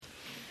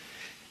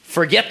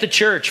Forget the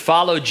Church,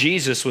 Follow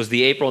Jesus was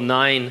the April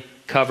 9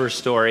 cover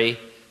story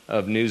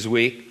of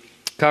Newsweek.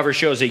 Cover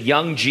shows a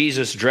young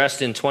Jesus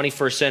dressed in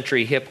 21st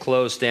century hip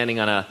clothes standing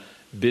on a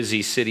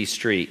busy city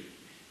street.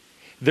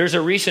 There's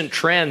a recent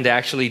trend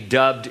actually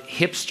dubbed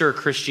hipster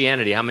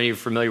Christianity. How many of you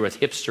are familiar with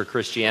hipster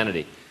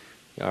Christianity?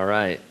 All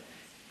right,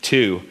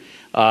 2.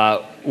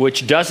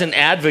 Which doesn't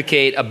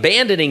advocate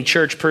abandoning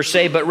church per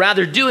se, but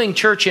rather doing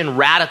church in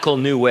radical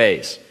new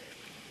ways.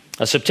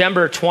 A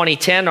September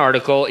 2010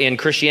 article in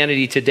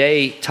Christianity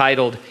Today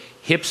titled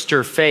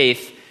Hipster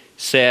Faith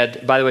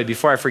said, by the way,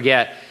 before I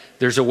forget,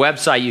 there's a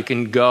website you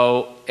can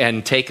go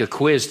and take a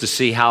quiz to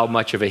see how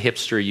much of a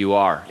hipster you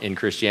are in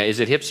Christianity. Is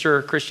it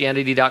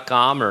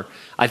hipsterchristianity.com? Or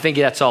I think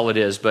that's all it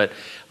is, but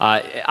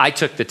I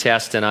took the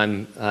test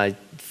and I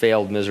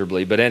failed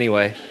miserably. But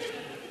anyway,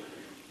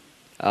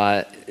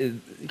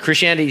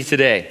 Christianity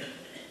Today.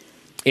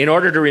 In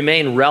order to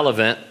remain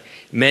relevant,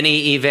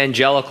 many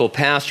evangelical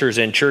pastors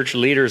and church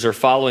leaders are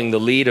following the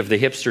lead of the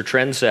hipster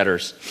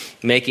trendsetters,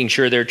 making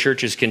sure their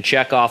churches can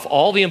check off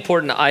all the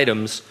important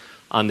items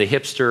on the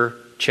hipster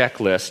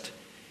checklist.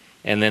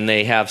 And then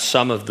they have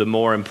some of the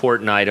more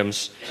important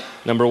items.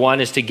 Number 1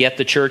 is to get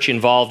the church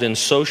involved in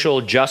social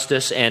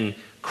justice and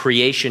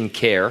creation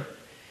care.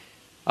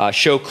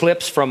 Show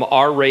clips from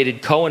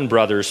R-rated Coen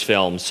Brothers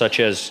films, such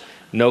as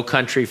No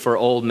Country for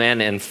Old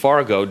Men and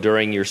Fargo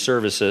during your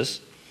services.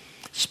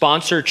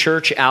 Sponsor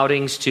church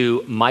outings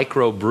to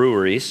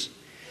microbreweries.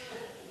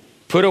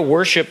 Put a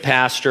worship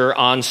pastor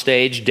on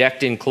stage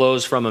decked in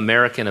clothes from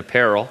American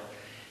Apparel.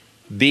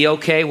 Be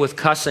okay with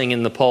cussing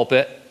in the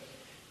pulpit.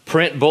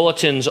 Print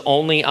bulletins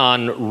only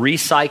on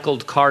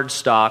recycled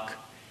cardstock.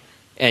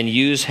 And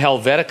use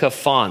Helvetica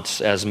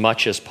fonts as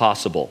much as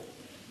possible.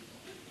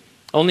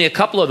 Only a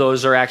couple of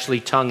those are actually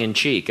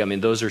tongue-in-cheek. I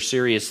mean, those are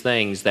serious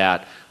things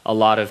that a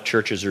lot of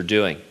churches are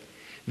doing.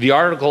 The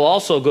article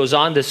also goes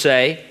on to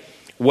say,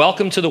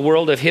 welcome to the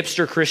world of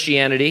hipster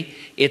Christianity.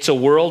 It's a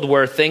world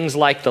where things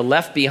like the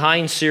Left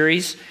Behind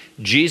series,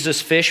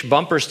 Jesus Fish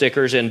bumper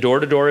stickers, and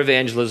door-to-door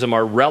evangelism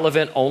are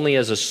relevant only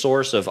as a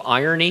source of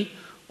irony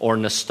or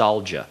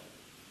nostalgia.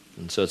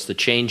 And so it's the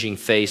changing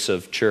face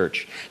of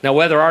church. Now,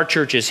 whether our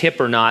church is hip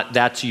or not,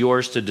 that's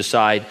yours to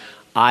decide.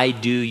 I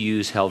do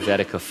use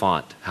Helvetica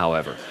font,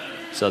 however.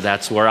 So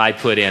that's where I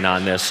put in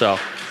on this.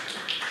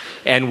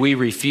 And we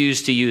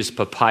refuse to use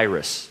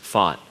papyrus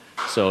font.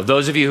 So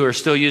those of you who are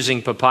still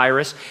using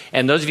papyrus,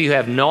 and those of you who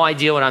have no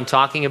idea what I'm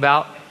talking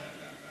about,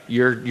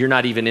 you're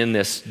not even in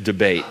this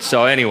debate.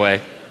 So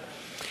anyway,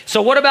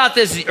 so what about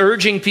this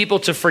urging people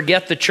to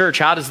forget the church?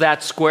 How does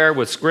that square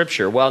with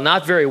Scripture? Well,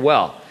 not very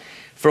well.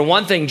 For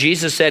one thing,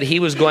 Jesus said he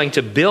was going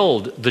to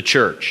build the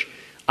church.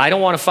 I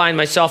don't want to find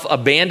myself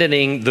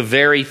abandoning the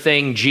very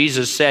thing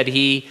Jesus said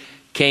he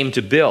came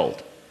to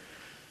build.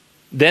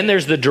 Then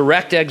there's the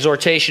direct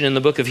exhortation in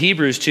the book of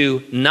Hebrews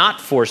to not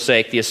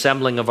forsake the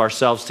assembling of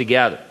ourselves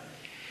together.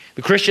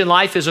 The Christian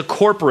life is a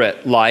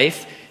corporate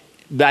life.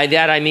 By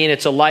that I mean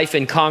it's a life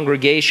in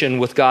congregation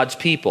with God's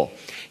people.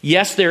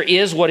 Yes, there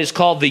is what is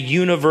called the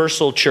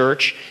universal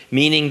church,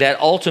 meaning that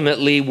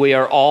ultimately we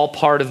are all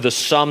part of the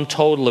sum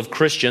total of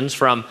Christians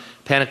from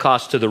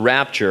Pentecost to the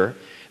rapture.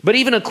 But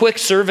even a quick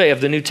survey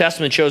of the New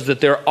Testament shows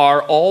that there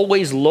are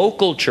always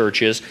local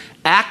churches,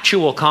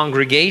 actual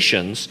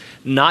congregations,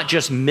 not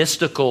just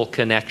mystical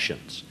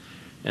connections.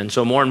 And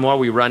so more and more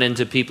we run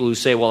into people who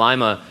say, well,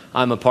 I'm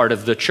a part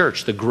of the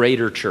church, the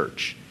greater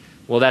church.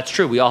 Well, that's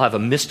true. We all have a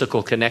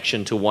mystical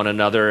connection to one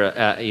another,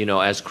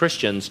 as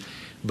Christians.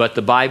 But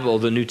the Bible,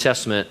 the New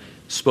Testament,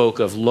 spoke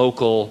of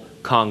local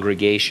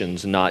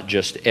congregations, not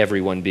just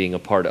everyone being a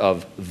part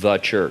of the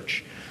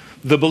church.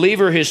 The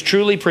believer who is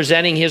truly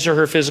presenting his or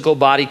her physical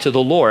body to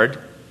the Lord,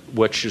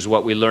 which is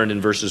what we learned in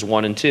verses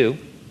 1 and 2,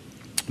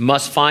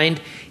 must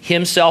find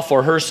himself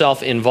or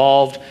herself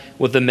involved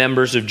with the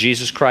members of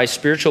Jesus Christ's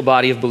spiritual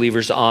body of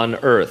believers on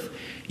earth.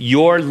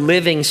 Your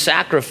living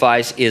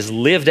sacrifice is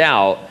lived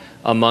out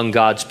among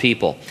God's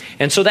people.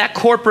 And so that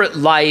corporate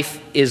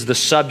life is the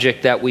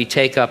subject that we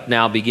take up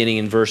now beginning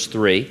in verse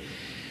 3.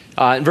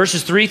 In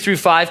verses 3 through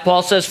 5,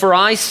 Paul says, for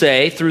I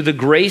say, through the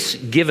grace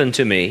given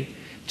to me,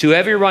 to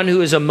everyone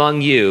who is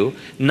among you,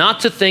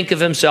 not to think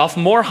of himself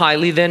more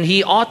highly than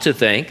he ought to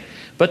think,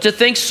 but to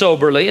think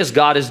soberly, as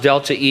God has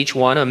dealt to each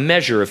one a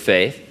measure of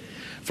faith.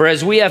 For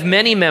as we have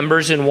many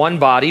members in one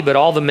body, but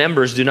all the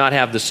members do not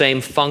have the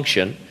same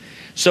function,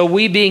 so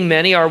we being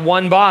many are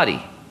one body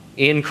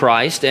in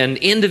Christ and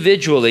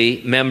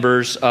individually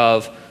members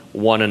of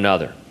one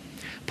another.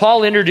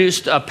 Paul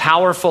introduced a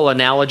powerful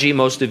analogy.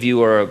 Most of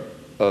you are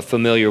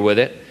familiar with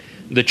it.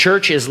 The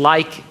church is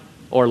like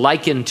or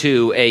likened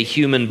to a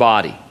human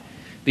body.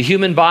 The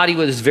human body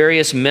with its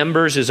various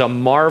members is a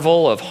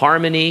marvel of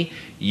harmony,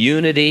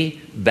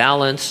 unity,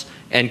 balance,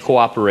 and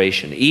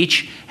cooperation.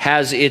 Each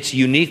has its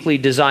uniquely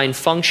designed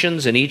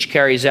functions, and each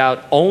carries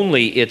out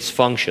only its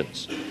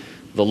functions.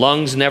 The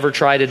lungs never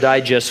try to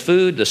digest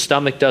food. The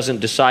stomach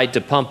doesn't decide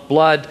to pump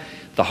blood.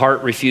 The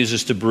heart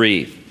refuses to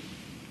breathe.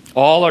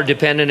 All are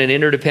dependent and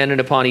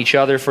interdependent upon each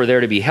other for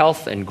there to be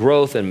health and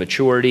growth and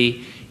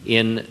maturity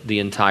in the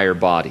entire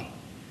body.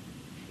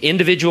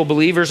 Individual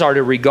believers are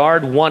to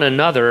regard one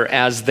another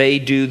as they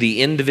do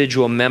the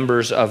individual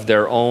members of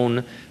their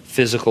own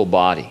physical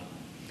body.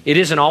 It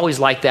isn't always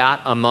like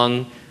that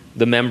among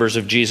the members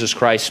of Jesus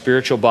Christ's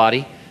spiritual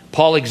body.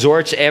 Paul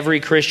exhorts every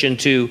Christian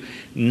to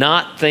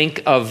not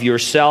think of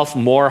yourself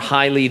more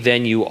highly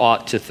than you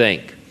ought to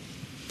think.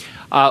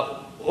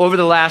 Over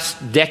the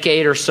last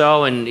decade or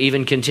so, and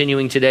even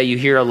continuing today, you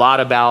hear a lot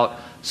about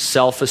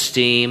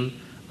self-esteem,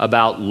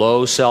 about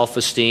low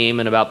self-esteem,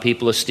 and about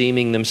people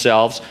esteeming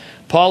themselves.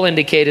 Paul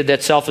indicated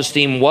that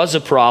self-esteem was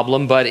a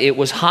problem, but it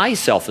was high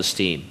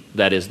self-esteem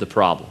that is the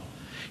problem.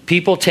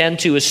 People tend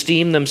to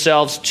esteem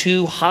themselves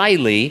too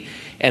highly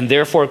and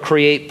therefore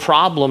create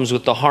problems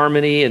with the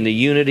harmony and the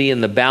unity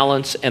and the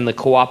balance and the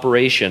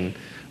cooperation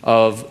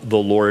of the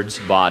Lord's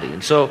body.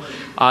 And so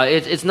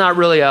it's not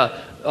really a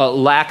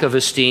lack of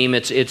esteem.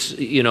 It's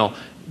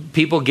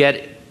people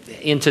get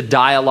into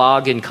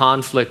dialogue and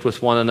conflict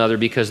with one another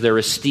because they're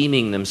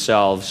esteeming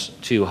themselves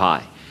too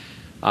high.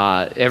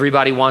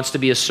 Everybody wants to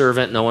be a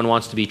servant. No one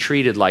wants to be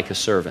treated like a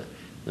servant.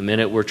 The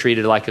minute we're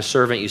treated like a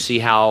servant, you see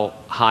how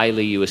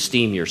highly you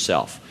esteem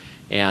yourself.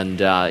 And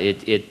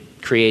it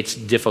creates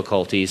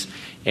difficulties.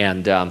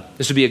 And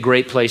this would be a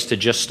great place to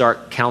just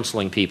start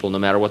counseling people, no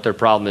matter what their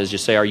problem is.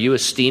 Just say, are you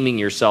esteeming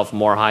yourself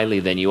more highly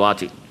than you ought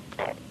to?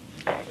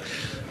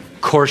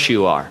 Of course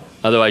you are.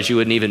 Otherwise you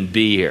wouldn't even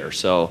be here.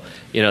 So,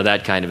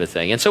 that kind of a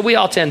thing. And so we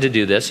all tend to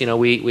do this.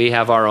 We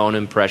have our own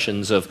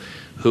impressions of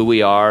who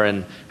we are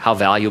and how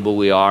valuable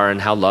we are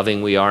and how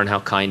loving we are and how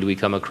kind we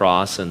come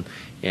across and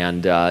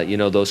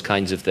those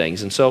kinds of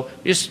things. And so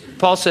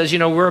Paul says,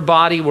 we're a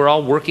body. We're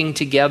all working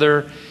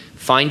together.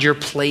 Find your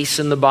place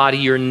in the body,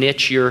 your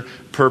niche, your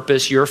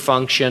purpose, your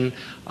function,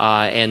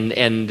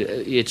 and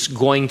it's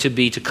going to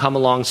be to come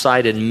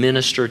alongside and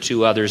minister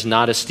to others,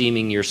 not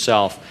esteeming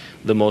yourself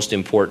the most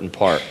important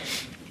part.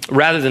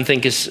 Rather than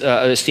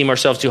esteem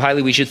ourselves too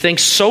highly, we should think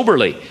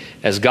soberly,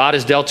 as God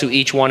has dealt to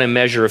each one a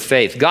measure of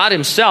faith. God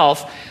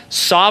himself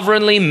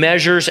sovereignly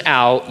measures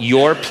out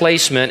your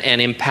placement and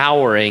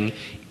empowering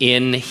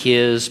in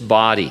his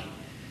body.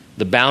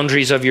 The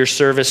boundaries of your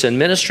service and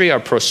ministry are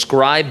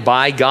prescribed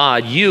by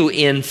God. You,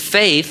 in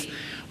faith,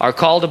 are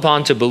called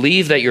upon to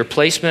believe that your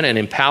placement and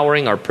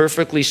empowering are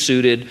perfectly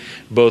suited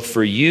both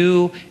for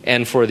you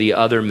and for the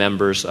other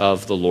members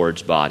of the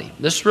Lord's body.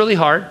 This is really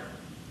hard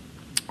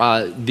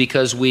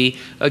because we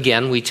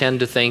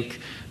tend to think,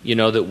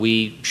 that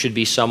we should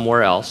be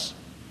somewhere else.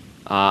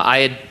 I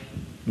had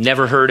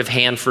never heard of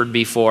Hanford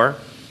before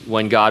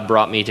when God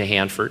brought me to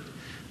Hanford.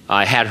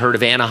 I had heard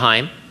of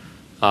Anaheim.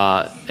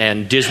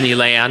 And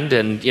Disneyland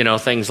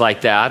and things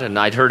like that, and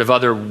I'd heard of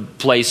other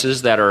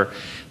places that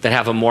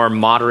have a more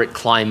moderate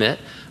climate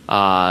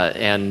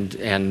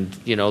and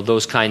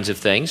those kinds of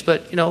things.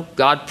 But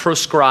God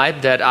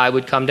prescribed that I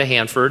would come to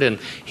Hanford, and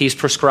He's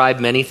prescribed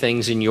many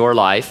things in your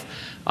life,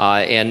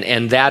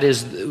 and that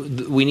is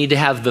we need to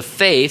have the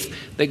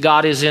faith that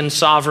God is in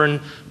sovereign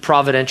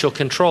providential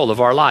control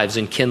of our lives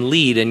and can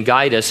lead and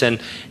guide us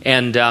and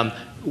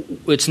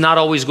it's not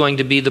always going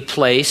to be the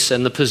place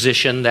and the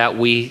position that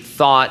we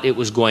thought it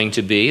was going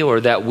to be or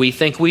that we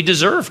think we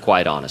deserve,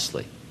 quite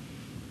honestly.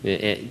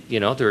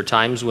 There are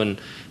times when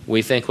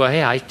we think, well,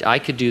 hey, I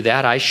could do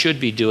that. I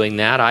should be doing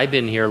that. I've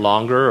been here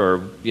longer,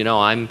 or,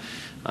 I'm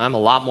a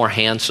lot more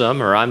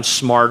handsome, or I'm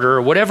smarter,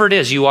 or whatever it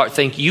is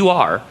think you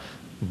are,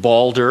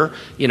 balder,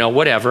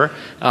 whatever.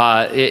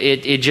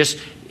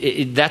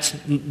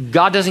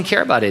 God doesn't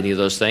care about any of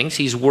those things.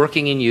 He's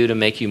working in you to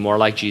make you more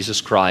like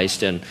Jesus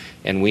Christ, and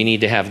we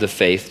need to have the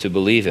faith to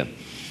believe him.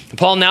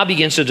 Paul now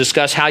begins to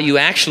discuss how you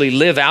actually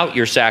live out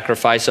your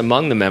sacrifice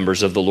among the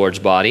members of the Lord's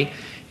body.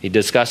 He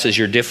discusses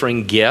your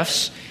differing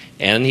gifts,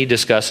 and he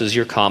discusses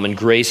your common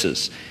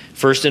graces.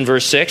 First in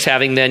verse 6,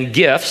 having then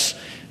gifts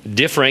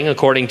differing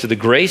according to the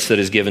grace that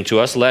is given to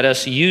us, let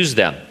us use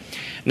them.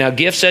 Now,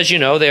 gifts, as you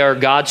know, they are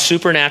God's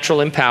supernatural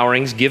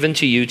empowerings given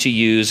to you to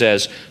use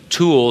as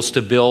tools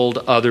to build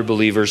other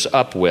believers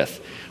up with.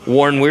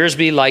 Warren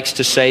Wiersbe likes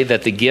to say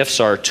that the gifts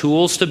are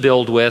tools to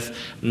build with,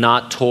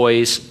 not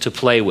toys to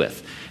play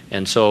with.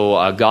 And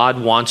so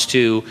God wants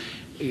to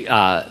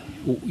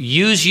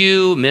use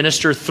you,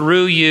 minister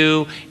through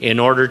you in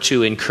order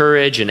to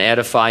encourage and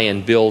edify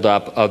and build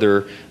up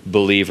other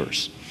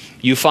believers.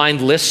 You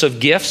find lists of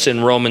gifts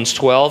in Romans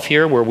 12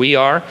 here where we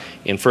are,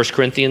 in 1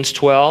 Corinthians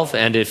 12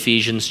 and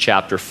Ephesians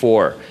chapter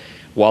 4.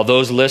 While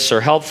those lists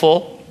are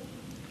helpful,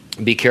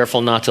 be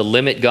careful not to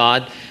limit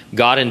God.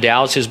 God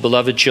endows his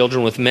beloved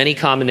children with many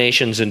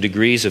combinations and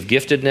degrees of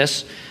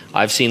giftedness.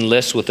 I've seen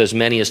lists with as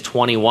many as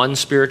 21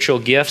 spiritual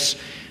gifts.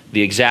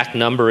 The exact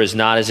number is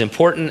not as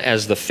important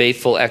as the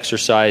faithful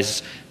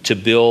exercise to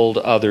build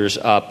others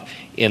up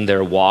in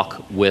their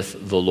walk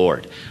with the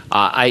Lord.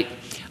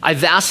 I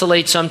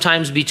vacillate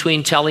sometimes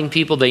between telling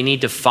people they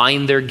need to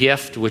find their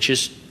gift, which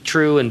is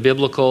true and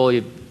biblical.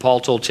 Paul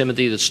told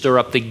Timothy to stir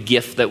up the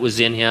gift that was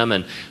in him,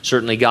 and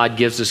certainly God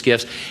gives us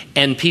gifts.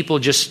 And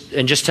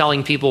just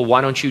telling people,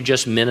 why don't you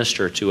just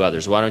minister to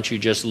others? Why don't you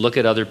just look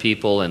at other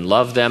people and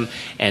love them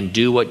and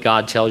do what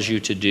God tells you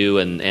to do,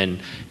 and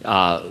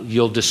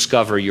you'll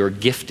discover your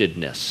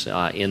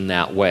giftedness in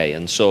that way.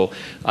 And so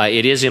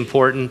it is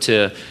important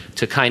to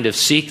kind of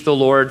seek the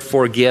Lord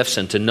for gifts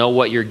and to know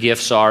what your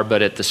gifts are,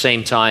 but at the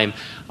same time,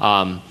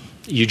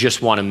 you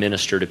just want to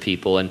minister to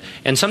people.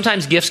 And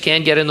sometimes gifts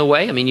can get in the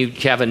way. I mean, you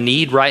have a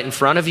need right in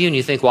front of you, and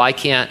you think, well, I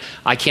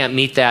can't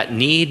meet that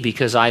need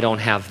because I don't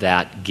have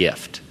that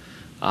gift.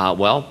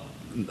 Well,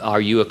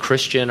 are you a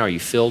Christian? Are you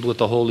filled with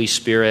the Holy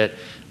Spirit?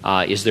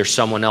 Is there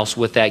someone else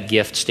with that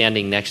gift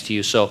standing next to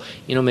you? So,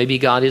 maybe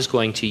God is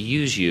going to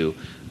use you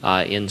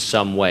in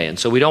some way. And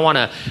so we don't want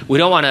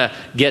to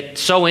get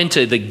so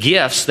into the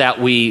gifts that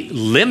we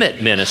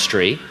limit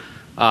ministry.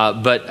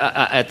 But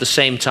at the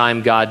same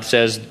time, God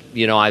says,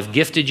 I've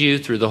gifted you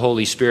through the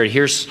Holy Spirit.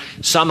 Here's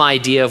some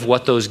idea of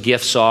what those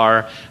gifts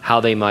are,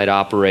 how they might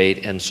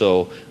operate, and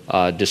so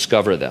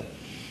discover them.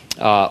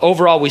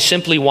 Overall, we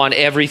simply want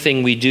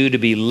everything we do to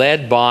be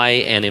led by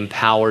and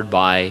empowered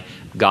by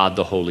God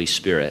the Holy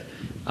Spirit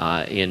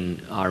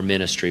in our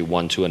ministry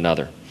one to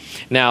another.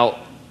 Now,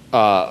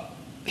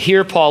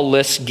 here Paul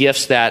lists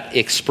gifts that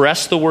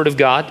express the Word of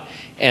God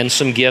and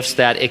some gifts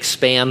that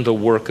expand the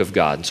work of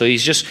God. So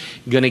he's just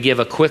going to give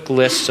a quick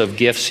list of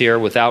gifts here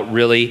without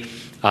really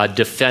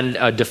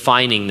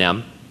defining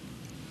them.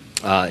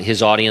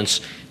 His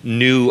audience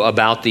knew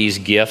about these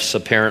gifts,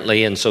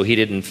 apparently, and so he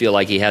didn't feel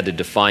like he had to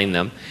define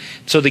them.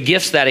 So the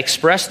gifts that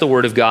express the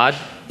Word of God,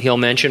 he'll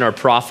mention, are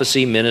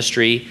prophecy,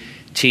 ministry,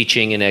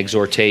 teaching, and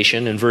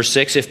exhortation. In verse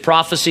 6, if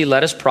prophecy,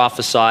 let us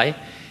prophesy,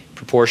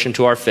 proportion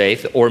to our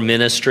faith, or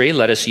ministry,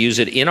 let us use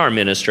it in our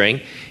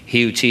ministering.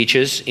 He who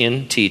teaches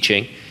in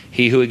teaching,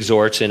 he who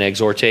exhorts in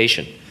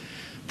exhortation.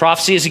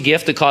 Prophecy is a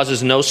gift that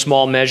causes no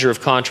small measure of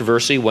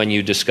controversy when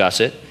you discuss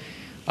it.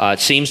 It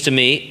seems to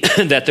me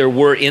that there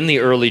were in the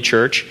early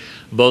church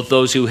both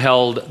those who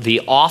held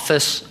the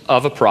office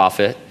of a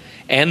prophet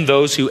and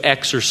those who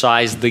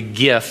exercised the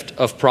gift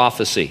of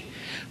prophecy.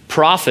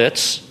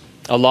 Prophets,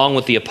 along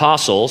with the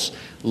apostles,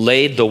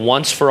 laid the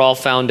once-for-all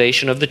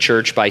foundation of the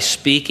church by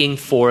speaking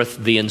forth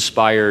the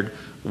inspired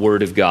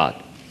Word of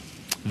God.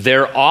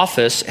 Their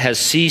office has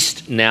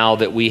ceased now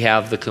that we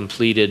have the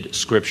completed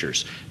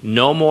Scriptures.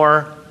 No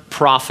more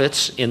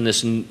prophets in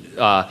this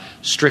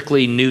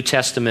strictly New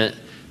Testament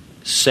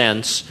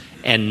sense,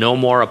 and no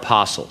more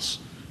apostles.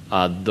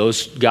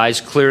 Those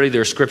guys, clearly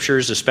there are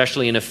Scriptures,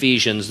 especially in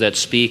Ephesians, that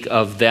speak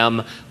of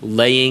them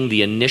laying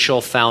the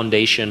initial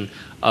foundation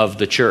of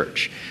the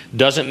church.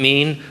 Doesn't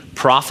mean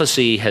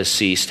prophecy has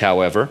ceased,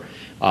 however.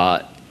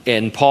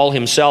 And Paul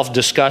himself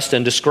discussed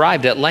and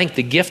described at length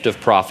the gift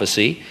of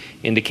prophecy,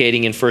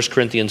 indicating in 1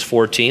 Corinthians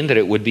 14 that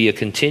it would be a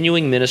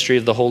continuing ministry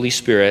of the Holy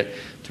Spirit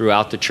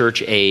throughout the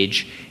church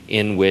age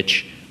in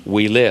which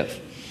we live.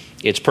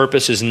 Its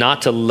purpose is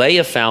not to lay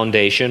a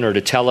foundation or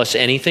to tell us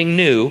anything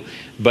new,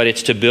 but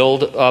it's to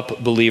build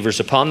up believers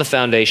upon the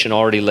foundation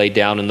already laid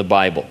down in the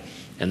Bible.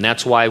 And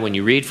that's why when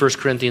you read 1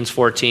 Corinthians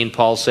 14,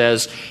 Paul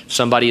says, if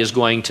somebody is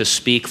going to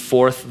speak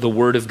forth the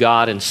Word of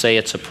God and say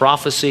it's a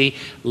prophecy,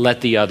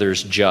 let the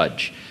others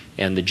judge.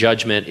 And the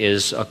judgment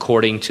is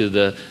according to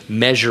the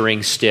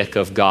measuring stick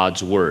of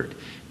God's Word.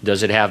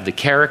 Does it have the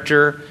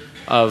character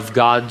of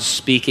God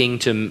speaking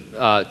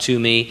to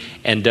me,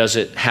 and does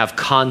it have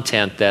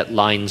content that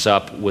lines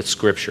up with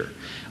Scripture?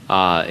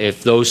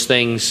 If those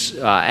things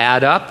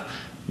add up,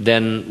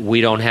 then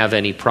we don't have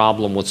any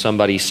problem with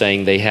somebody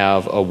saying they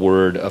have a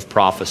word of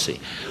prophecy.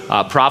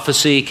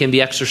 Prophecy can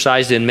be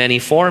exercised in many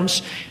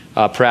forms.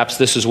 Perhaps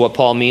this is what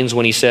Paul means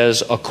when he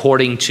says,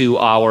 according to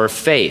our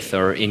faith,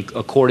 or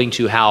according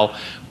to how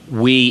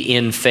we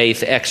in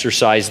faith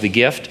exercise the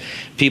gift.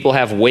 People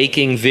have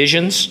waking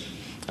visions,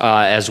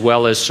 as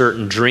well as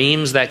certain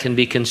dreams that can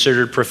be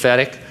considered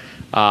prophetic.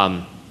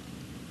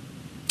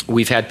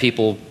 We've had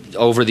people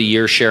over the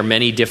years share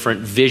many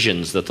different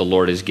visions that the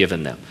Lord has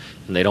given them.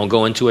 And they don't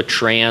go into a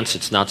trance.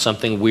 It's not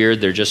something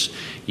weird. They're just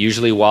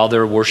usually while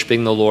they're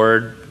worshiping the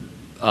Lord,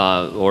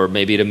 or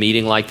maybe at a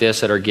meeting like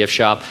this at our gift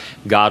shop,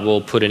 God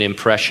will put an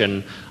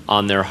impression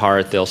on their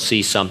heart. They'll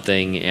see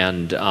something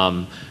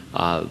and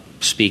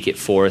speak it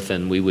forth,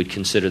 and we would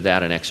consider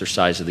that an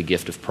exercise of the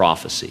gift of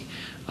prophecy.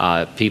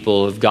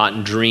 People have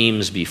gotten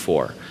dreams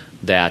before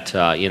that,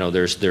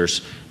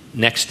 there's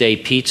next day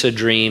pizza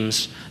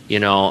dreams,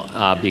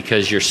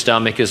 because your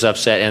stomach is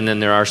upset, and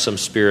then there are some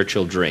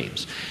spiritual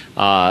dreams.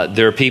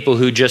 There are people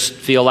who just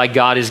feel like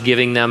God is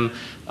giving them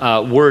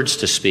words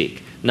to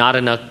speak, not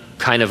in a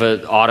kind of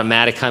an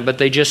automatic kind, but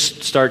they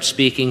just start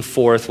speaking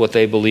forth what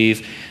they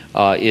believe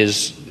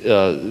is,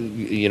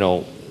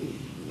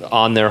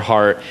 on their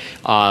heart.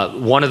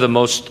 One of the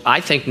most,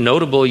 I think,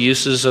 notable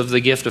uses of the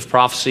gift of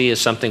prophecy is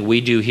something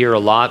we do here a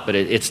lot, but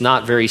it's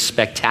not very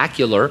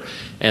spectacular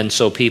and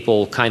so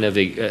people kind of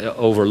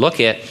overlook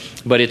it.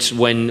 But it's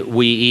when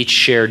we each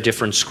share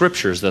different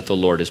scriptures that the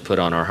Lord has put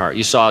on our heart.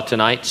 You saw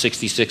tonight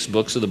 66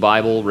 books of the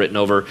Bible written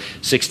over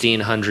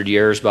 1,600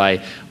 years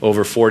by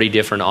over 40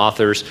 different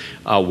authors.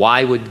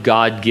 Why would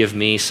God give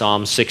me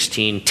Psalm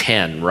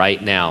 16:10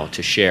 right now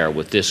to share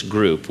with this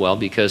group? Well,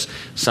 because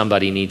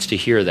somebody needs to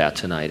hear that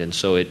tonight, and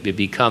so it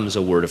becomes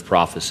a word of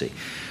prophecy.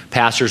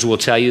 Pastors will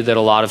tell you that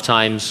a lot of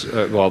times,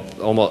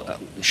 almost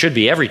should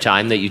be every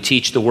time that you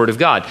teach the Word of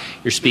God,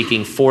 you're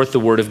speaking forth the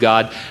Word of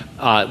God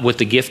with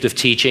the gift of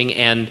teaching,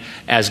 and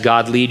as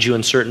God leads you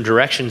in certain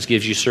directions,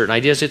 gives you certain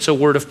ideas, it's a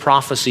word of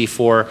prophecy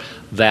for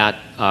that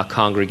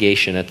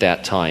congregation at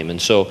that time. And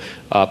so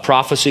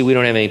prophecy, we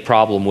don't have any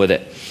problem with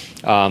it.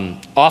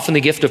 Often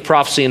the gift of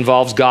prophecy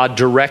involves God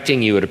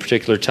directing you at a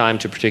particular time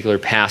to a particular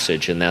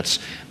passage, and that's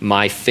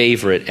my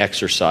favorite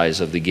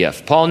exercise of the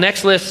gift. Paul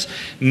next lists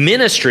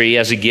ministry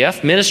as a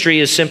gift. Ministry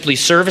is simply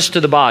service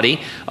to the body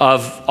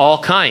of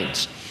all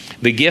kinds.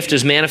 The gift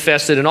is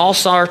manifested in all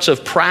sorts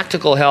of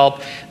practical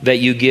help that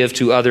you give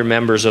to other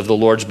members of the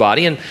Lord's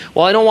body. And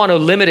while I don't want to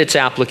limit its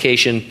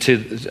application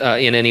to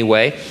in any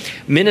way,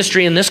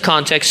 ministry in this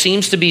context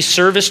seems to be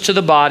service to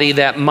the body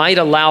that might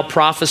allow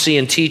prophecy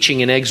and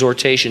teaching and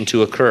exhortation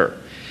to occur.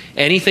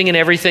 Anything and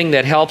everything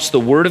that helps the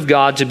Word of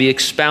God to be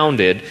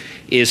expounded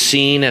is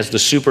seen as the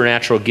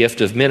supernatural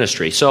gift of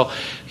ministry. So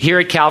here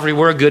at Calvary,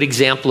 we're a good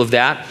example of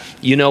that.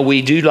 You know,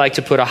 we do like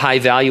to put a high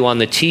value on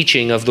the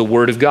teaching of the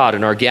Word of God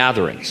in our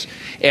gatherings.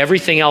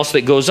 Everything else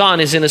that goes on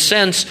is, in a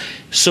sense,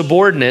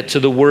 subordinate to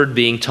the Word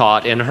being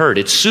taught and heard.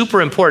 It's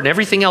super important.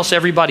 Everything else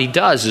everybody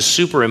does is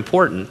super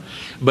important,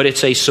 but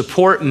it's a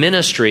support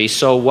ministry,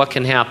 so what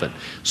can happen?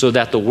 So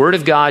that the Word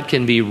of God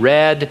can be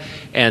read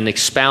and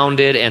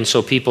expounded, and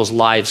so people's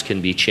lives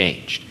can be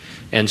changed.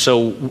 And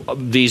so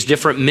these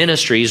different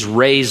ministries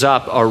raise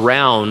up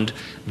around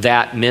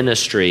that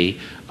ministry.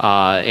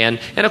 And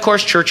of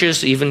course,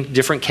 churches, even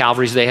different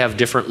Calvaries, they have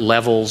different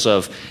levels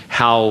of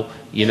how,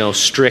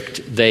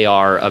 strict they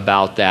are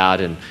about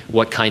that and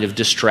what kind of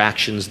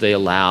distractions they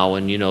allow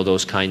and,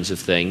 those kinds of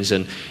things.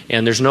 And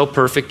there's no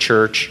perfect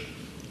church.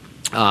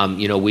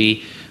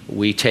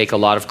 We take a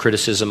lot of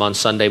criticism on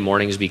Sunday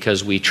mornings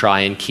because we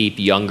try and keep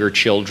younger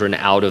children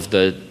out of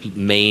the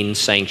main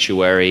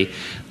sanctuary.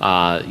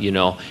 I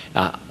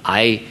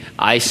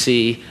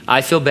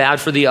feel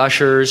bad for the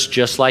ushers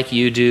just like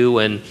you do,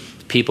 and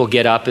people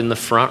get up in the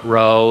front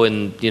row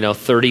and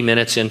 30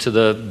 minutes into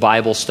the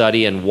Bible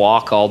study and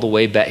walk all the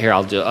way back. Here,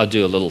 I'll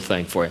do a little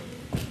thing for you.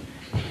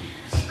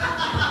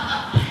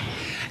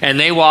 And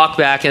they walk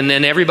back, and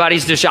then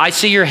everybody's just, I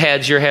see your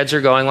heads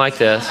are going like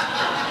this.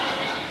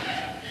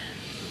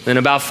 Then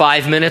about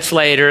 5 minutes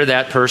later,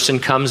 that person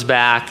comes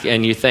back,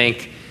 and you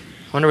think, I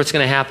wonder what's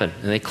going to happen.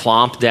 And they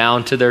clomp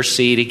down to their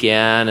seat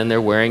again, and they're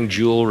wearing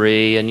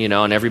jewelry, and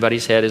and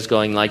everybody's head is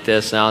going like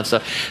this now. And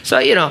so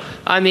in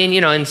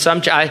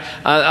some,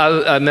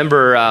 I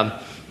remember,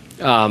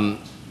 I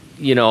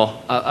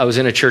was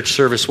in a church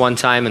service one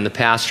time, and the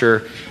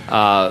pastor,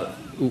 yeah,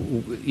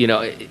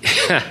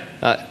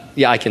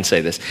 I can say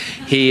this.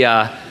 He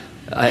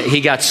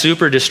got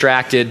super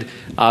distracted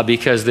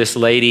because this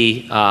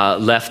lady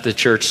left the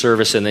church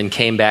service and then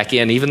came back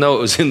in, even though it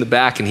was in the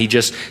back, and he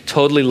just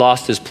totally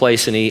lost his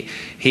place. And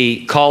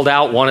he called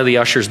out one of the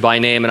ushers by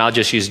name, and I'll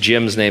just use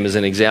Jim's name as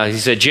an example. He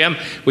said, "Jim,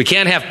 we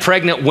can't have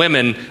pregnant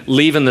women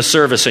leaving the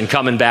service and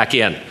coming back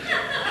in."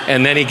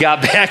 And then he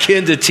got back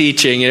into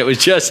teaching, and it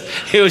was just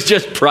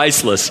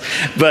priceless.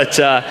 But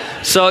I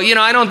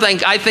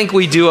think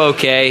we do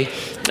okay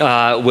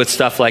with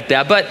stuff like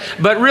that. But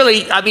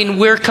really,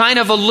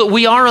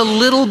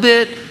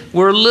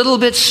 we're a little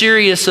bit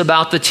serious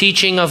about the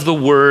teaching of the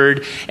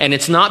Word, and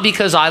it's not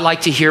because I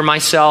like to hear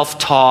myself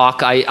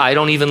talk. I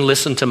don't even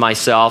listen to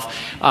myself.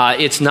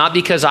 It's not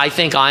because I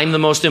think I'm the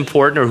most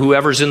important or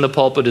whoever's in the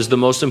pulpit is the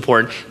most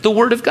important. The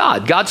Word of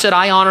God. God said,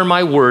 I honor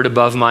my Word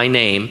above my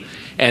name.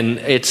 And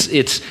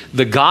it's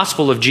the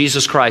gospel of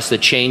Jesus Christ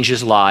that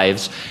changes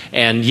lives.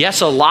 And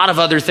yes, a lot of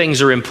other things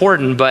are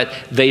important, but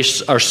they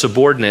are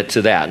subordinate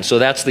to that. And so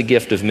that's the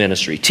gift of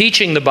ministry.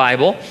 Teaching the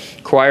Bible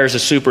requires a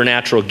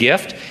supernatural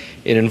gift.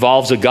 It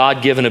involves a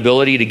God-given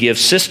ability to give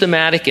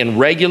systematic and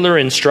regular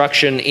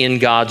instruction in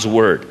God's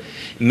Word.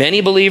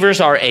 Many believers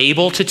are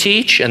able to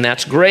teach, and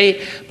that's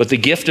great, but the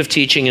gift of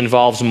teaching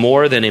involves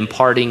more than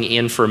imparting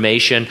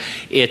information.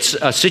 It's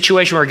a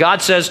situation where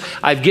God says,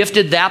 I've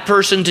gifted that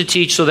person to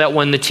teach so that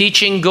when the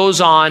teaching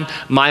goes on,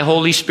 my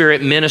Holy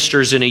Spirit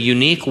ministers in a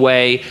unique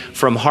way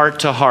from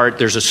heart to heart.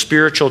 There's a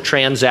spiritual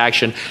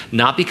transaction,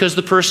 not because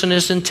the person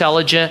is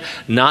intelligent,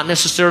 not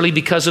necessarily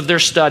because of their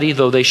study,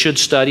 though they should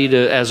study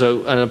as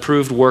an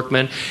approved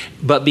workman,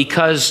 but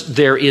because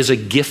there is a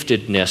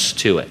giftedness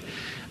to it.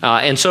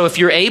 And so if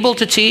you're able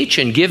to teach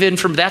and give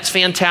information, that's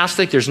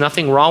fantastic. There's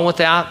nothing wrong with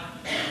that.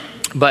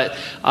 But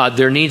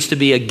there needs to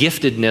be a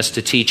giftedness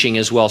to teaching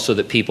as well so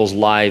that people's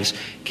lives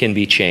can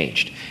be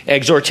changed.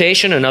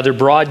 Exhortation, another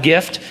broad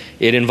gift.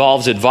 It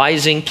involves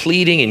advising,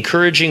 pleading,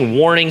 encouraging,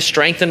 warning,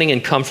 strengthening,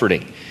 and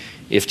comforting.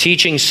 If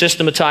teaching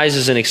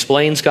systematizes and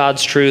explains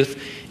God's truth,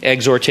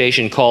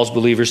 exhortation calls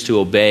believers to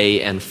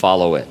obey and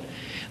follow it.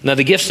 Now,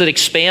 the gifts that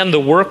expand the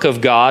work of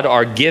God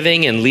are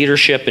giving and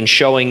leadership and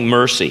showing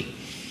mercy.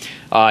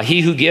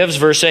 He who gives,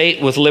 verse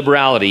 8, with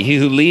liberality. He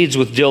who leads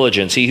with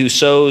diligence. He who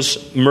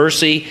shows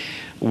mercy,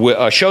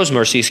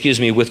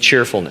 with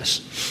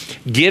cheerfulness.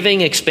 Giving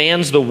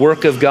expands the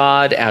work of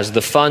God as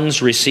the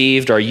funds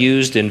received are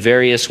used in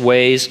various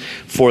ways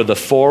for the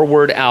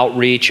forward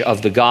outreach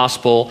of the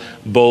gospel,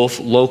 both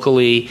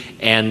locally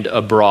and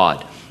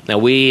abroad. Now,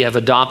 we have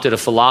adopted a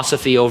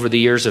philosophy over the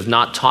years of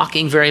not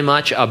talking very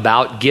much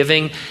about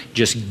giving,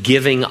 just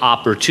giving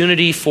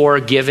opportunity for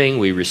giving.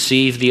 We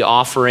receive the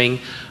offering,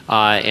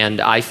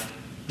 and I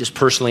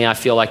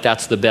feel like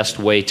that's the best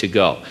way to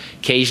go.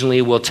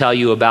 Occasionally, we'll tell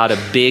you about a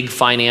big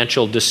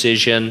financial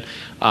decision,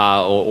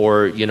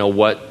 or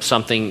what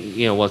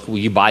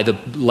you buy the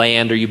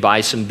land or you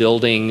buy some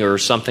building or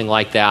something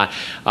like that.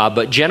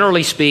 But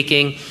generally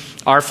speaking,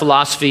 our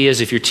philosophy is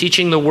if you're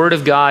teaching the Word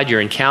of God, you're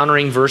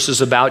encountering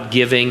verses about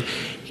giving.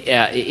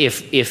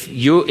 If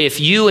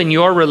you in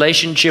your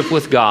relationship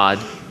with God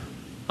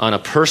on a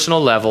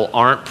personal level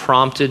aren't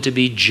prompted to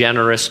be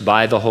generous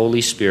by the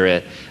Holy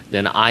Spirit,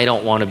 then I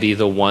don't want to be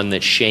the one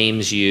that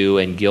shames you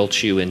and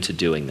guilts you into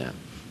doing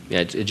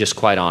that. Just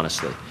quite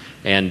honestly.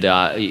 And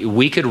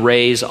we could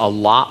raise a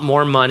lot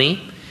more money.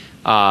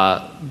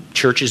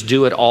 Churches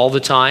do it all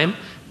the time.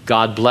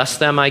 God bless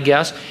them, I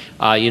guess,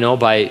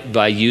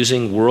 by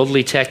using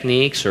worldly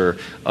techniques or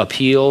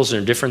appeals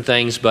or different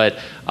things. But,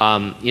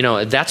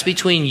 that's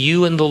between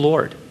you and the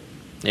Lord.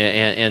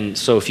 And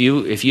so if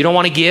you don't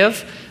want to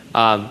give,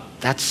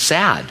 that's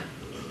sad.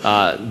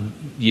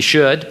 You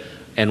should.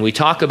 And we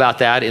talk about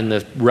that in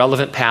the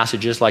relevant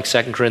passages like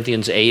 2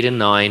 Corinthians 8 and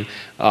 9.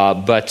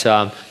 But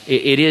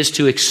it is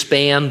to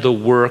expand the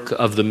work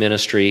of the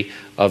ministry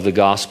of the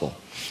gospel.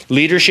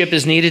 Leadership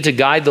is needed to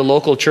guide the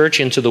local church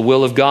into the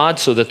will of God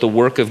so that the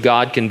work of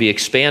God can be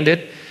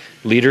expanded.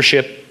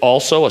 Leadership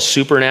also a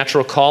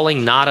supernatural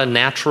calling, not a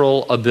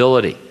natural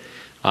ability.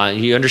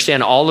 You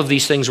understand all of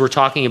these things we're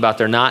talking about,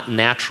 they're not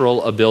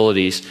natural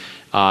abilities.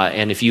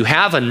 And if you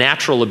have a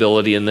natural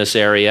ability in this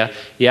area,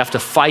 you have to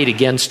fight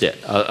against it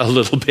a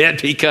little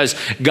bit because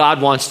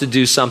God wants to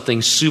do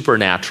something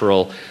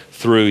supernatural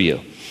through you.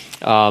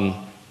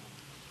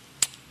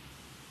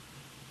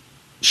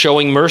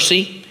 Showing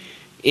mercy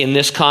in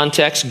this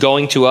context,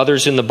 going to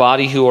others in the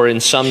body who are in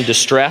some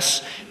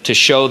distress to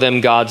show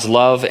them God's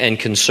love and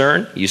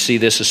concern. You see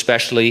this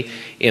especially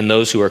in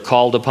those who are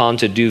called upon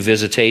to do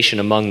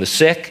visitation among the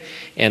sick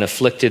and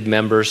afflicted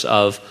members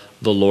of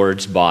the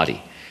Lord's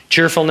body.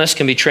 Cheerfulness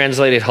can be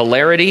translated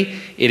hilarity.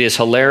 It is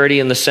hilarity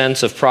in the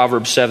sense of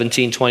Proverbs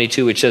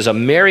 17:22, which says, "A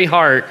merry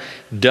heart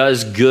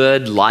does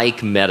good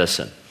like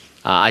medicine."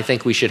 I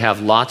think we should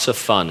have lots of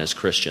fun as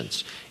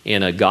Christians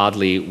in a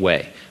godly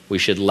way. We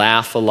should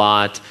laugh a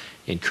lot,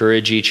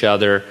 encourage each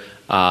other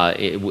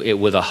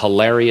with a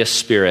hilarious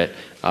spirit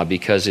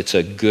because it's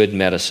a good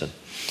medicine.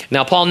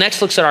 Now, Paul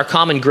next looks at our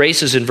common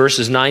graces in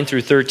verses 9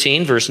 through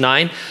 13. Verse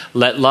 9,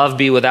 "Let love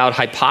be without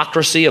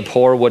hypocrisy,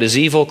 abhor what is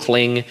evil,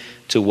 cling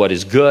to what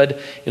is good."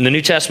 In the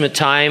New Testament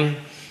time,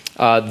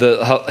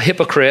 the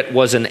hypocrite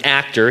was an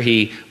actor.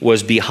 He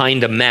was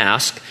behind a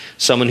mask,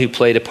 someone who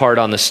played a part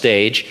on the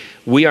stage.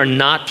 We are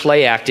not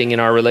play acting in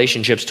our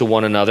relationships to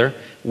one another.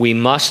 We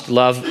must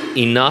love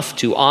enough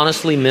to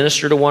honestly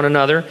minister to one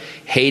another,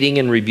 hating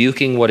and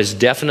rebuking what is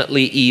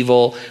definitely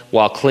evil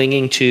while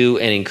clinging to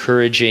and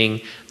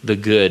encouraging the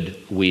good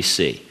we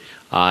see.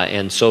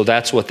 And so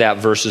that's what that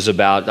verse is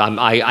about.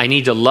 I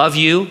need to love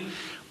you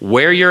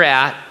where you're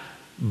at,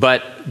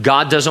 but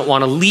God doesn't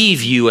want to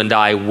leave you and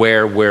I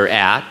where we're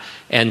at.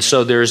 And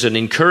so there's an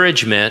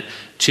encouragement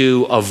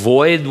to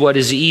avoid what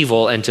is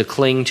evil and to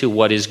cling to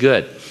what is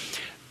good.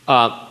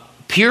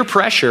 Peer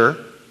pressure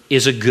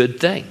is a good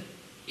thing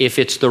if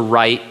it's the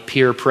right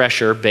peer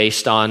pressure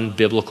based on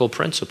biblical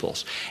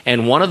principles.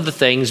 And one of the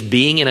things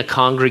being in a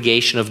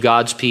congregation of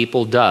God's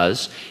people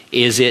does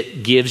is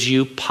it gives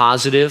you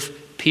positive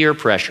peer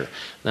pressure.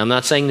 Now, I'm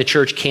not saying the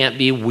church can't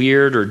be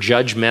weird or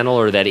judgmental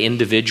or that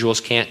individuals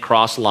can't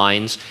cross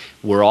lines.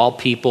 We're all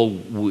people.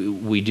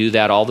 We do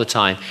that all the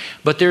time.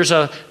 But there's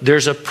a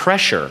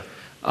pressure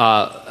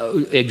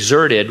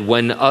exerted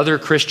when other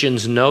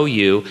Christians know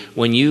you,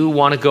 when you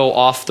want to go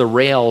off the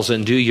rails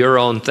and do your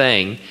own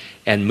thing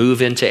and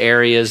move into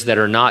areas that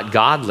are not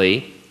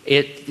godly.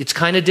 It's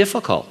kind of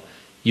difficult.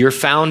 You're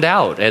found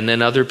out, and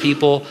then other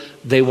people,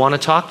 they want to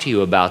talk to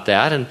you about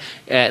that, and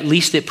at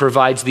least it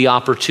provides the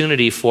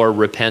opportunity for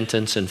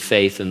repentance and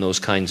faith and those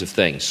kinds of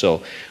things.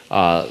 So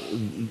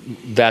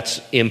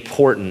that's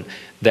important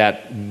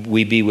that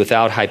we be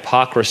without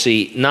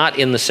hypocrisy, not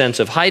in the sense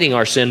of hiding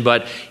our sin,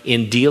 but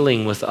in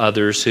dealing with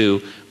others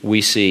who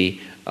we see,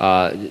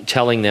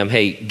 telling them,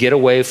 hey, get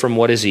away from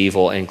what is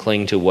evil and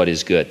cling to what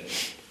is good.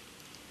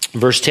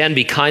 Verse 10,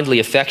 be kindly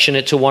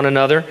affectionate to one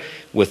another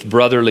with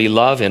brotherly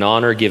love and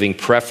honor, giving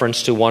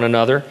preference to one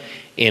another.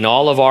 In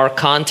all of our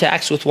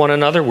contacts with one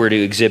another, we're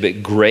to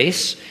exhibit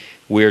grace,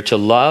 we're to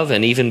love,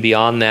 and even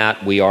beyond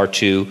that, we are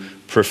to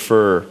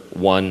prefer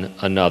one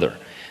another.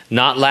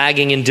 not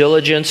lagging in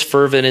diligence,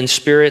 fervent in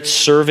spirit,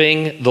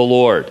 serving the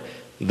Lord.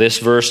 This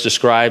verse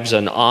describes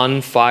an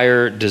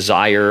on-fire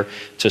desire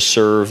to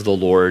serve the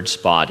Lord's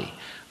body.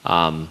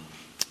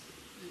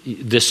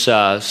 This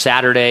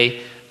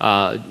Saturday,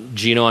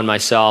 Gino and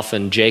myself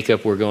and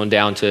Jacob, we're going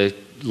down to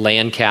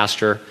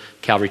Lancaster,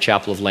 Calvary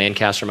Chapel of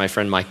Lancaster. My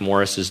friend Mike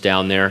Morris is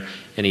down there,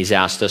 and he's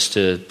asked us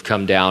to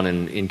come down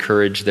and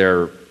encourage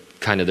their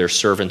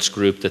servants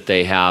group that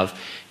they have.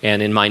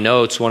 And in my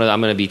notes, I'm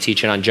going to be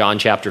teaching on John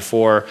chapter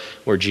 4,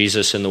 where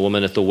Jesus and the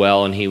woman at the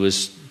well, and he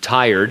was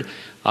tired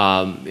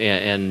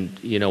and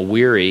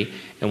weary.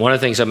 And one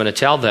of the things I'm going to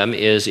tell them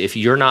is, if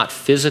you're not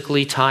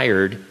physically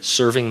tired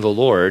serving the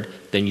Lord,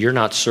 then you're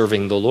not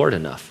serving the Lord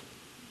enough.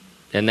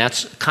 And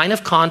that's kind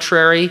of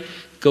contrary,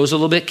 goes a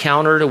little bit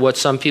counter to what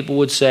some people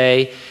would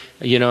say.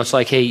 It's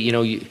like, hey,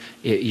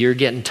 you're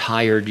getting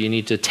tired, you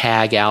need to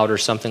tag out or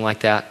something like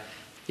that.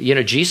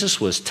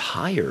 Jesus was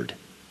tired.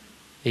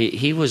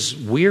 He was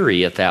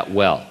weary at that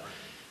well.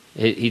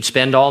 He'd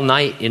spend all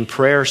night in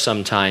prayer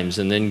sometimes,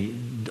 and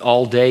then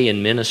all day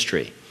in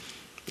ministry.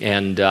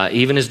 And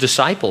even his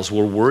disciples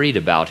were worried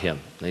about him.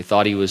 They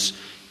thought he was,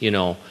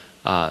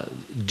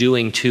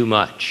 doing too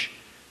much.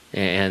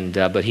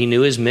 But he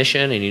knew his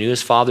mission, and he knew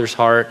his Father's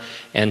heart.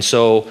 And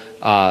so,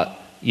 I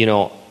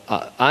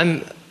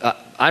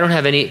don't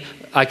have any.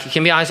 I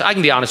can be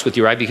honest with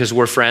you, right? Because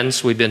we're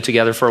friends. We've been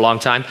together for a long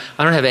time.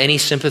 I don't have any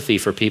sympathy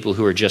for people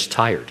who are just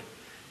tired.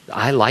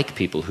 I like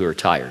people who are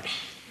tired.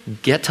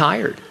 Get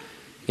tired.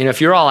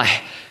 If you're all,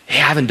 hey, I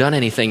haven't done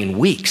anything in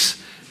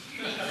weeks.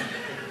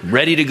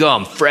 Ready to go.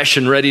 I'm fresh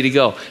and ready to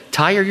go.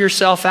 Tire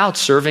yourself out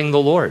serving the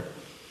Lord.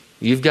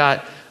 You've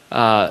got,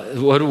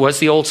 what's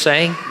the old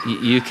saying?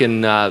 You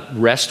can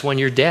rest when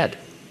you're dead.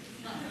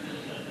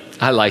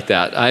 I like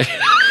that.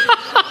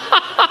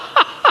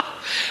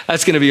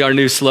 That's going to be our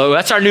new slogan.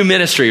 That's our new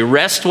ministry.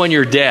 Rest when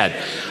you're dead.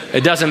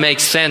 It doesn't make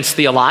sense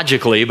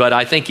theologically, but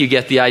I think you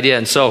get the idea.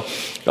 And so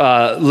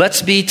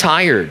let's be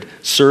tired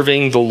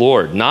serving the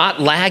Lord, not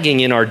lagging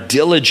in our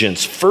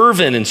diligence,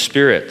 fervent in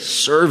spirit,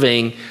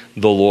 serving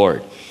the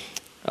Lord.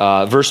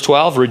 Verse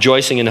 12,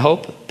 rejoicing in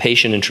hope,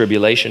 patient in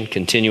tribulation,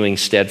 continuing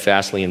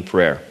steadfastly in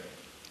prayer.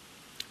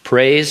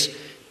 Praise,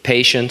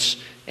 patience,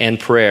 and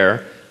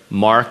prayer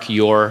mark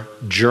your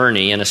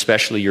journey, and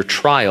especially your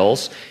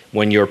trials,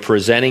 when you're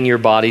presenting your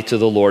body to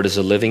the Lord as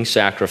a living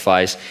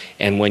sacrifice,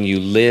 and when you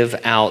live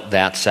out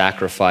that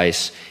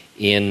sacrifice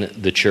in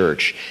the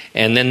church.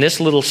 And then this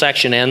little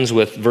section ends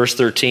with verse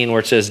 13, where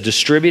it says,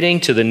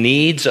 distributing to the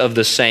needs of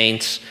the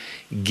saints,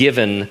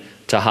 given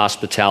to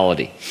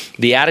hospitality.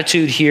 The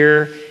attitude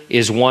here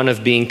is one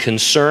of being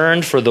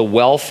concerned for the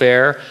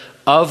welfare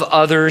of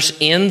others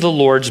in the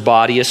Lord's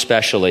body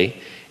especially,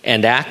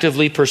 and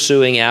actively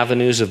pursuing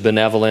avenues of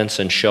benevolence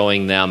and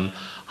showing them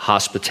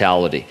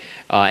hospitality.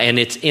 And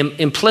it's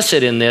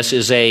implicit in this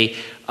is a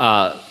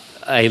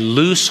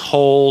loose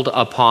hold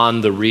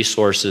upon the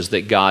resources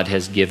that God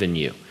has given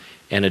you,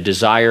 and a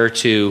desire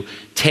to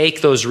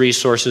take those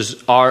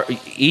resources,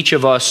 each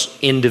of us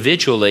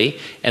individually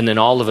and then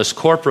all of us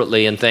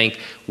corporately, and think,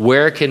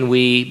 where can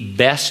we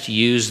best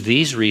use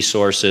these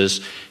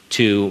resources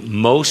to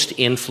most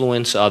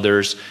influence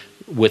others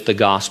with the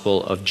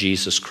gospel of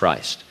Jesus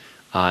Christ.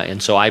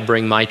 And so I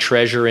bring my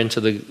treasure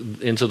into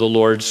the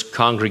Lord's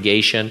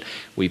congregation.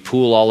 We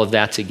pool all of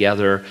that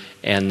together,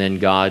 and then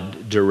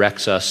God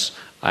directs us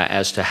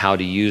as to how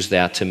to use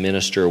that to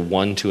minister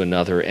one to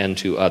another and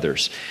to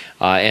others.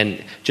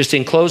 And just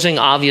in closing,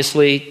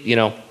 obviously,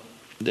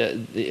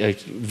 a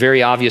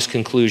very obvious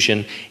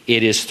conclusion,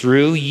 it is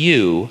through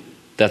you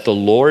that the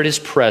Lord is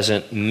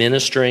present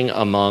ministering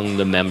among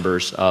the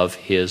members of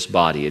his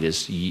body. It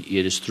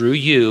is through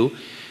you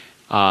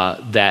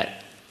that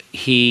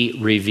he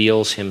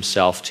reveals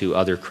himself to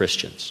other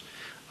Christians.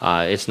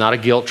 It's not a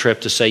guilt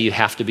trip to say you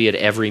have to be at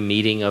every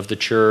meeting of the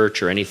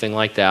church or anything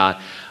like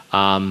that.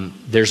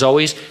 There's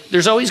always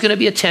going to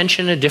be a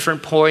tension at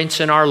different points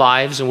in our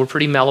lives, and we're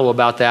pretty mellow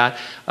about that,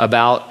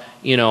 about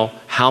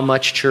how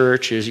much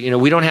church is.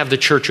 We don't have the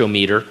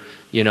churchometer,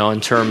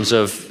 in terms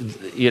of,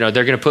 they're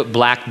going to put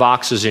black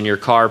boxes in your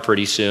car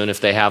pretty soon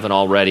if they haven't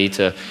already,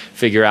 to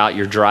figure out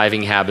your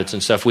driving habits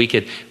and stuff.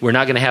 We're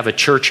not going to have a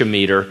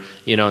churchometer,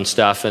 and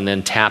stuff, and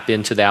then tap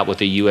into that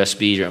with a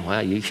USB. Wow,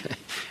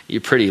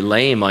 you're pretty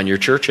lame on your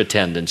church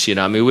attendance.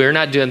 We're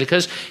not doing it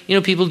because,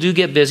 people do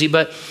get busy,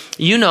 but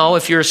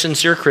if you're a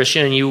sincere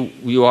Christian, and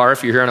you are,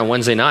 if you're here on a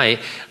Wednesday night,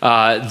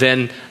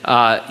 then,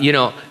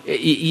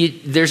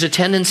 there's a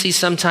tendency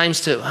sometimes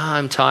to,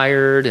 I'm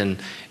tired, and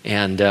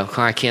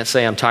I can't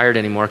say I'm tired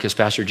anymore because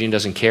Pastor Gene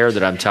doesn't care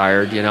that I'm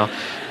tired,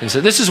 And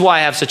so this is why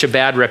I have such a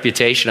bad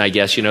reputation, I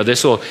guess.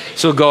 This will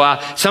go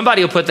out.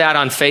 Somebody will put that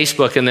on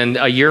Facebook, and then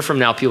a year from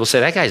now, people say,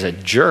 that guy's a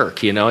jerk,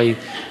 He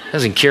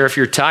Doesn't care if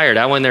you're tired.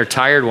 I went there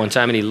tired one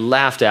time and he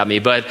laughed at me.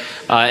 But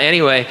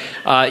anyway,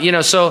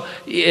 so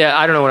yeah,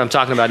 I don't know what I'm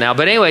talking about now.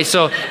 But anyway,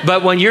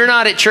 but when you're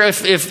not at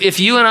church, if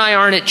you and I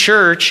aren't at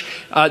church,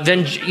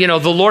 then,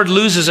 the Lord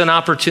loses an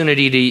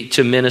opportunity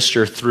to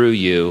minister through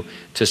you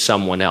to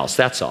someone else.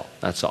 That's all.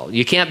 That's all.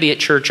 You can't be at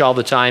church all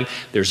the time.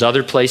 There's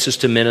other places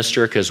to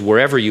minister because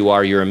wherever you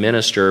are, you're a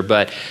minister.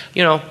 But,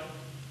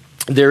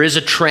 there is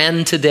a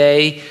trend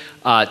today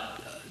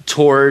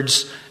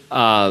towards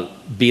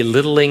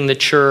belittling the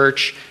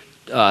church,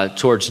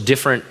 towards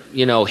different,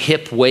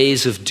 hip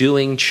ways of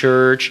doing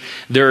church.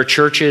 There are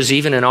churches,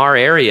 even in our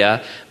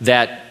area,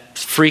 that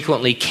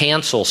frequently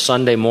cancel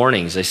Sunday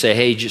mornings. They say,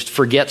 hey, just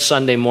forget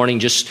Sunday morning,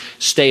 just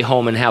stay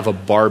home and have a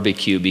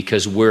barbecue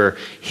because we're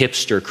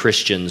hipster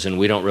Christians and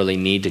we don't really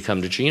need to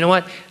come to church. You know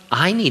what?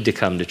 I need to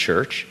come to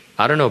church.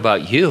 I don't know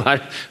about you.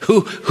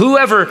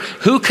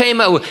 Who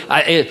came up?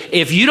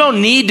 If you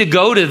don't need to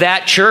go to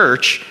that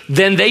church,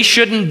 then they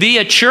shouldn't be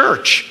a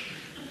church.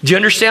 Do you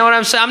understand what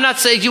I'm saying? I'm not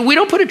saying we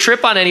don't put a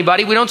trip on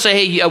anybody. We don't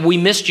say, hey, we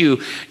missed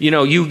you.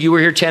 You were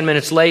here 10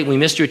 minutes late. We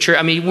missed you at church.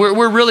 I mean,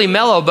 we're really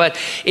mellow. But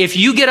if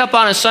you get up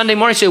on a Sunday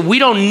morning and say, we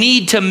don't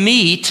need to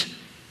meet,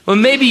 well,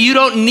 maybe you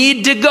don't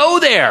need to go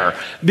there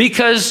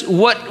because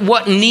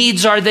what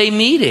needs are they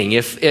meeting?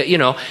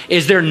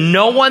 Is there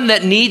no one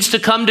that needs to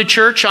come to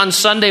church on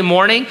Sunday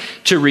morning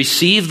to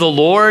receive the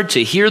Lord,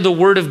 to hear the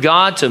word of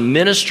God, to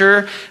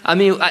minister? I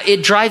mean,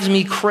 it drives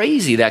me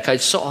crazy that guy.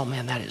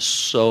 That is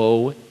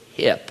so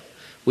hip.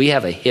 We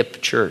have a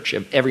hip church.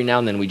 Every now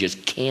and then we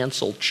just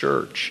cancel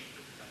church.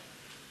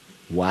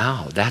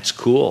 Wow, that's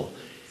cool.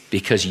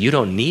 Because you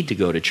don't need to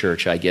go to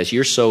church, I guess.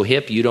 You're so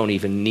hip, you don't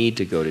even need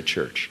to go to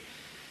church.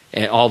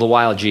 And all the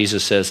while,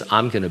 Jesus says,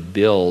 I'm going to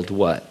build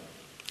what?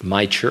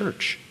 My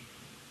church.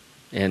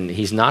 And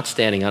he's not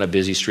standing on a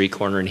busy street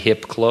corner in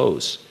hip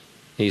clothes.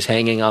 He's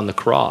hanging on the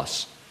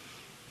cross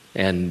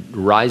and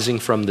rising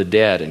from the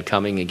dead and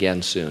coming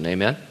again soon.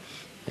 Amen?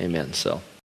 Amen. So.